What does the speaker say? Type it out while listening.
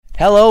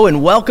Hello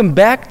and welcome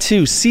back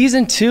to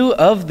Season 2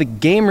 of the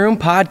Game Room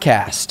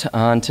Podcast.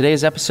 On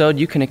today's episode,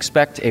 you can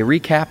expect a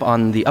recap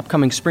on the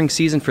upcoming spring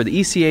season for the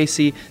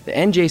ECAC, the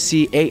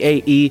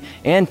NJCAAE,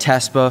 and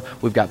TESPA.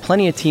 We've got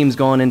plenty of teams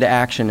going into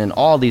action in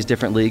all these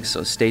different leagues,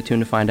 so stay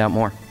tuned to find out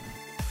more.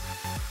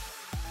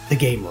 The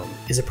Game Room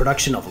is a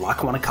production of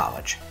Lackawanna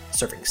College,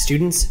 serving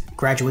students,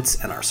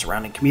 graduates, and our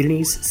surrounding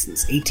communities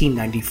since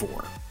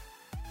 1894.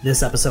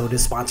 This episode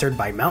is sponsored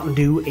by Mountain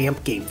Dew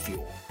Amp Game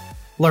Fuel.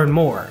 Learn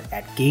more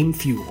at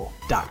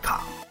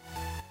gamefuel.com.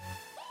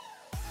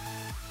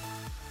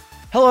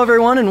 Hello,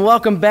 everyone, and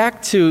welcome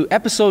back to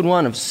Episode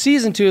 1 of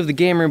Season 2 of the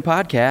Game Room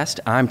Podcast.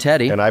 I'm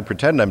Teddy. And I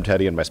pretend I'm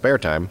Teddy in my spare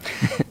time.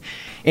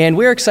 And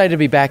we're excited to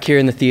be back here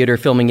in the theater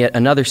filming yet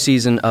another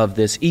season of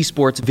this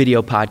esports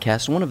video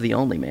podcast, one of the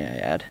only, may I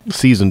add.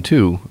 Season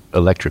 2,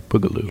 Electric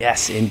Boogaloo.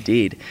 Yes,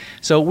 indeed.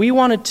 So we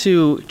wanted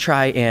to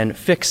try and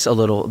fix a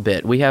little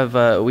bit. We've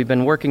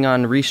been working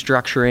on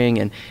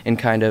restructuring and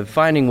kind of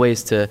finding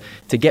ways to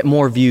get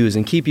more views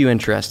and keep you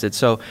interested.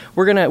 So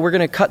we're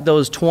gonna cut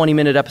those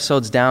 20-minute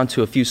episodes down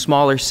to a few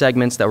smaller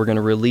segments that we're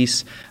gonna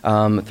release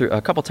through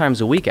a couple times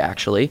a week,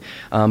 actually.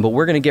 But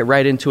we're gonna get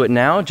right into it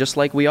now, just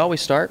like we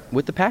always start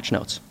with the patch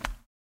notes.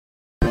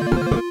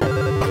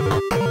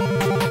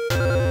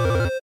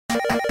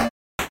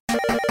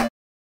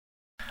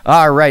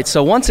 All right,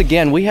 so once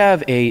again, we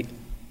have a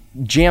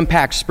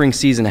jam-packed spring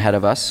season ahead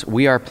of us.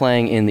 We are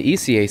playing in the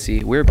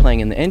ECAC, we're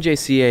playing in the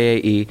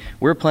NJCAAE,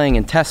 we're playing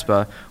in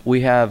TESPA.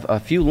 We have a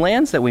few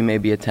lands that we may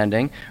be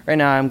attending. Right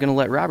now, I'm going to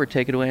let Robert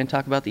take it away and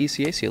talk about the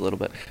ECAC a little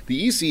bit.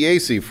 The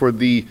ECAC for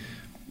the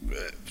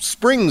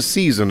spring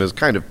season is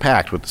kind of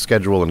packed with the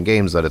schedule and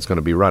games that it's going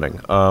to be running.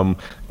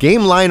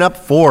 Game lineup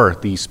for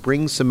the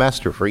spring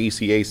semester for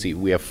ECAC.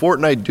 We have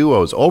Fortnite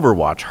duos,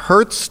 Overwatch,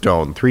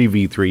 Hearthstone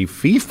 3v3,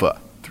 FIFA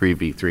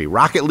 3v3,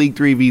 Rocket League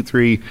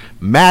 3v3,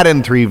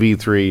 Madden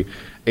 3v3,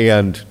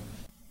 and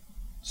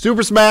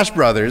Super Smash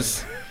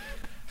Brothers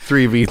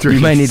 3v3. You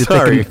might need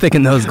to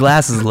thicken those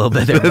glasses a little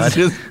bit there,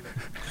 bud.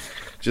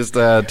 Just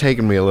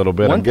taking me a little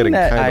bit. I'm getting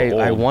kind of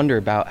old. I wonder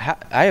about,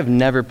 I have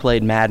never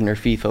played Madden or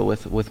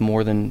FIFA with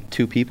more than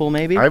two people,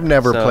 maybe. I've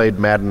never played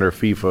Madden or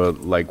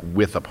FIFA like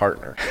with a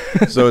partner,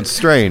 so it's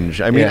strange.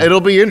 I mean,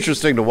 it'll be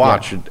interesting to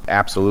watch. Yeah.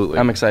 Absolutely.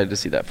 I'm excited to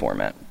see that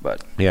format,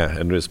 but yeah,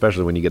 and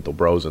especially when you get the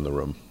bros in the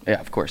room. Yeah,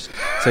 of course.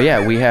 So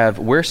yeah,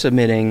 we're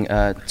submitting 2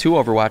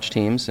 Overwatch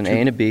teams, an A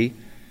and a B,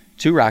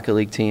 2 Rocket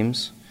League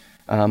teams.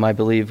 I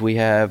believe we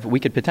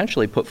could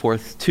potentially put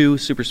forth 2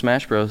 Super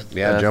Smash Bros.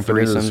 Yeah, jumping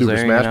into the Super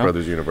Smash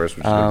Brothers universe,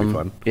 which is going to be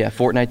fun. Yeah,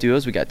 Fortnite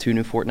duos. We got 2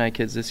 new Fortnite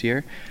kids this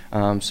year.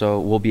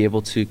 So we'll be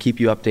able to keep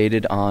you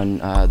updated on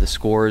the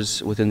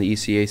scores within the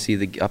ECAC,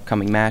 the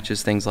upcoming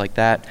matches, things like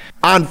that.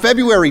 On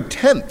February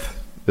 10th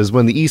is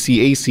when the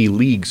ECAC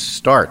League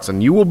starts,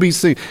 and you will be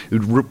seeing,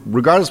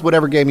 regardless of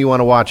whatever game you want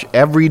to watch,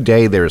 every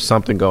day there is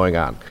something going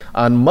on.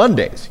 On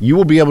Mondays, you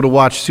will be able to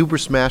watch Super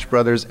Smash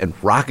Brothers and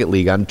Rocket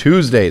League. On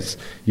Tuesdays,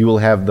 you will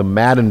have the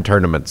Madden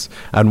tournaments.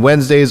 On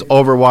Wednesdays,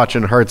 Overwatch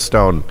and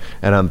Hearthstone.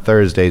 And on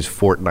Thursdays,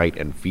 Fortnite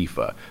and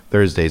FIFA.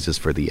 Thursdays is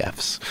for the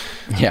Fs.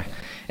 Yeah.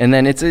 And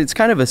then it's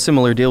kind of a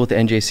similar deal with the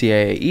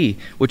NJCAAE,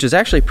 which is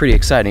actually pretty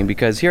exciting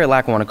because here at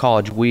Lackawanna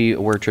College, we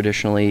were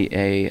traditionally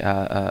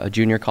a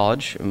junior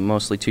college,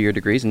 mostly 2-year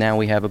degrees. Now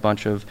we have a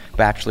bunch of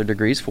bachelor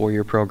degrees,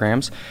 4-year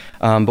programs,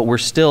 but we're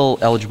still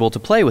eligible to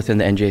play within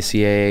the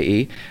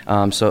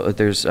NJCAAE. So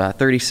there's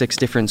 36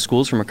 different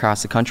schools from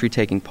across the country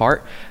taking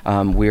part.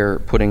 We're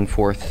putting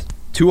forth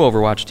 2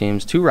 Overwatch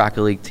teams, 2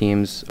 Rocket League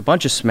teams, a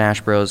bunch of Smash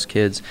Bros.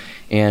 Kids,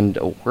 and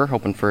we're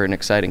hoping for an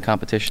exciting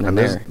competition in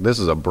there. This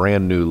is a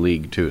brand new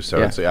league too,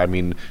 so it's, I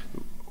mean,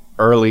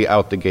 early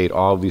out the gate,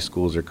 all of these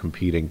schools are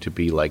competing to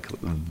be like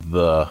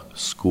the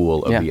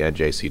school of the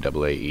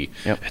NJCAAE.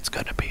 Yep. It's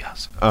gonna be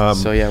us.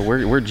 So yeah,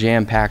 we're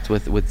jam-packed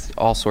with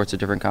all sorts of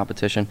different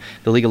competition.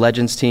 The League of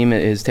Legends team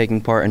is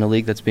taking part in a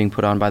league that's being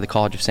put on by the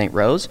College of St.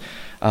 Rose.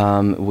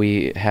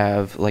 We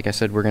have, like I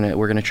said, we're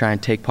gonna try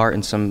and take part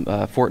in some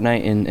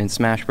Fortnite and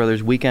Smash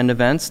Brothers weekend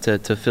events to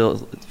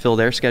fill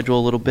their schedule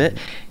a little bit.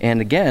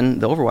 And again,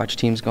 the Overwatch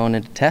team's going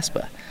into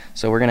TESPA.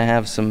 So we're going to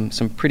have some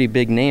pretty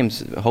big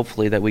names,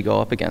 hopefully, that we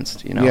go up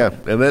against. You know? Yeah,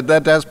 and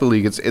that TESPA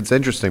League, it's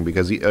interesting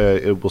because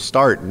it will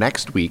start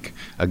next week.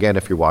 Again,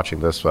 if you're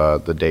watching this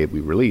the day we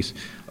release,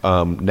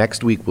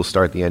 next week we'll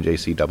start the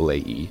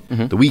NJCAAE.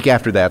 Mm-hmm. The week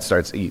after that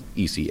starts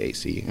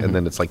ECAC, and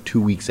then it's like 2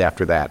 weeks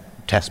after that,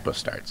 TESPA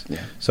starts. Yeah.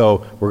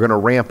 So we're going to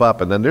ramp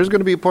up, and then there's going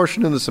to be a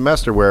portion in the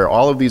semester where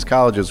all of these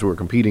colleges who are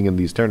competing in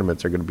these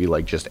tournaments are going to be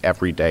like just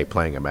every day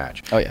playing a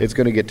match. Oh, yeah. It's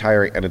going to get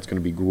tiring, and it's going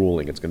to be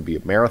grueling. It's going to be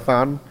a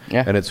marathon,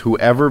 and it's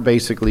whoever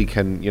basically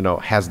can,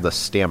 has the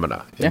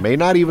stamina. It may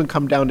not even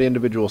come down to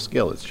individual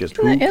skill. It's just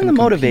who can and the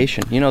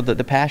motivation,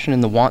 the passion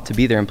and the want to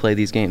be there and play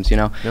these games.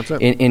 That's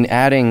it. In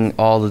adding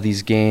all of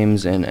these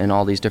games and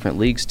all these different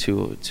leagues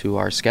to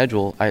our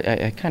schedule,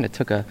 I kind of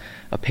took a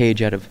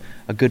page out of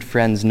a good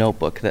friend's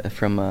notebook that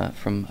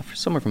from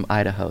somewhere from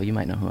Idaho. You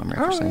might know who I'm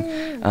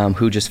referencing.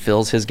 Who just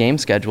fills his game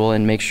schedule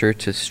and makes sure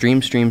to stream.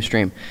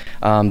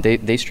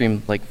 They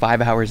stream like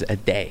 5 hours a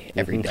day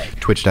every day.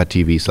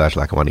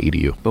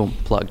 Twitch.tv/LackawannaEDU. Boom,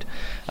 plugged.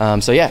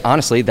 So yeah,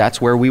 honestly, that's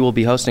where we will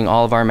be hosting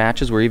all of our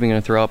matches. We're even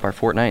going to throw up our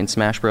Fortnite and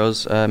Smash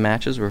Bros.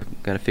 Matches.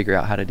 We've got to figure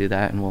out how to do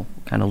that, and we'll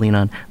kind of lean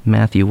on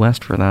Matthew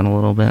West for that a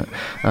little bit.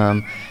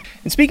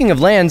 And speaking of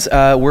LANs,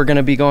 we're going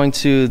to be going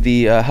to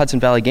the Hudson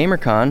Valley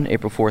GamerCon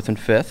April 4th and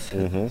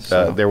 5th.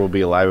 So there will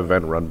be a live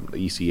event run.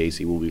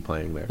 ECAC will be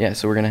playing there. Yeah,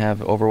 so we're going to have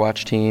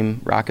Overwatch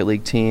team, Rocket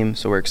League team,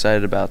 so we're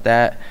excited about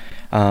that.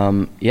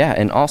 Yeah,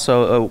 and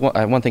also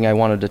one thing I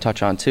wanted to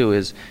touch on too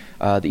is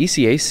the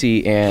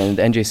ECAC and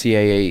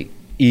NJCAAE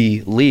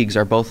leagues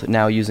are both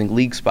now using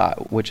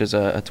LeagueSpot, which is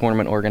a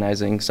tournament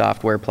organizing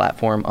software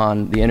platform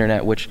on the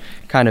internet, which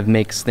kind of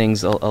makes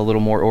things a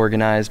little more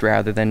organized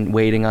rather than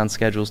waiting on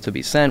schedules to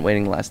be sent,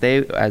 waiting the last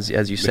day. As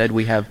you said,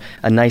 we have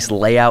a nice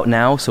layout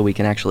now, so we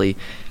can actually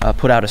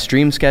put out a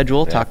stream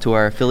schedule, talk to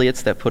our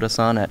affiliates that put us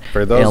on at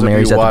Hail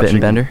Marys at the Bit and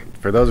Bender.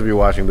 For those of you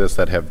watching this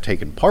that have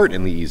taken part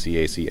in the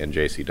ECAC and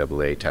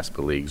NJCAA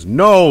TESPA leagues,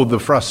 know the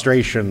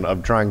frustration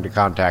of trying to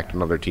contact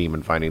another team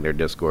and finding their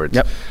discords.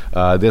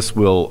 This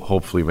will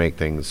hopefully make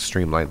things,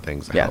 streamline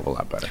things a hell of a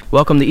lot better.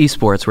 Welcome to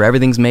esports, where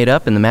everything's made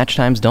up and the match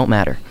times don't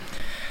matter.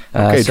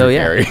 Okay, so Drew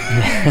yeah, Carey.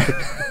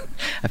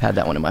 I've had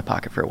that one in my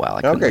pocket for a while.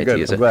 I couldn't wait good. to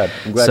use I'm it. glad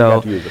you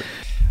got to use it.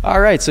 All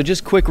right, so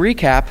just quick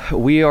recap.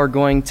 We are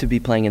going to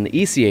be playing in the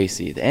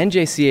ECAC, the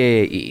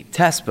NJCAAE,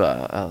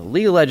 TESPA,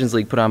 League of Legends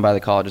League put on by the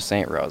College of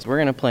St. Rose. We're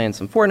going to play in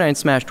some Fortnite and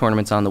Smash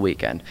tournaments on the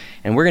weekend,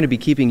 and we're going to be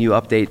keeping you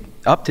up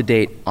to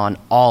date on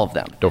all of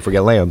them. Don't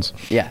forget LANs.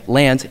 Yeah,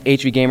 LANs,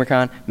 HV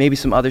GamerCon, maybe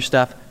some other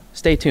stuff.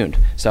 Stay tuned.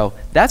 So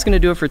that's going to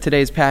do it for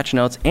today's patch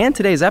notes and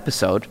today's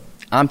episode.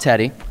 I'm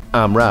Teddy.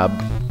 I'm Rob.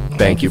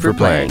 Thank you for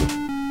playing.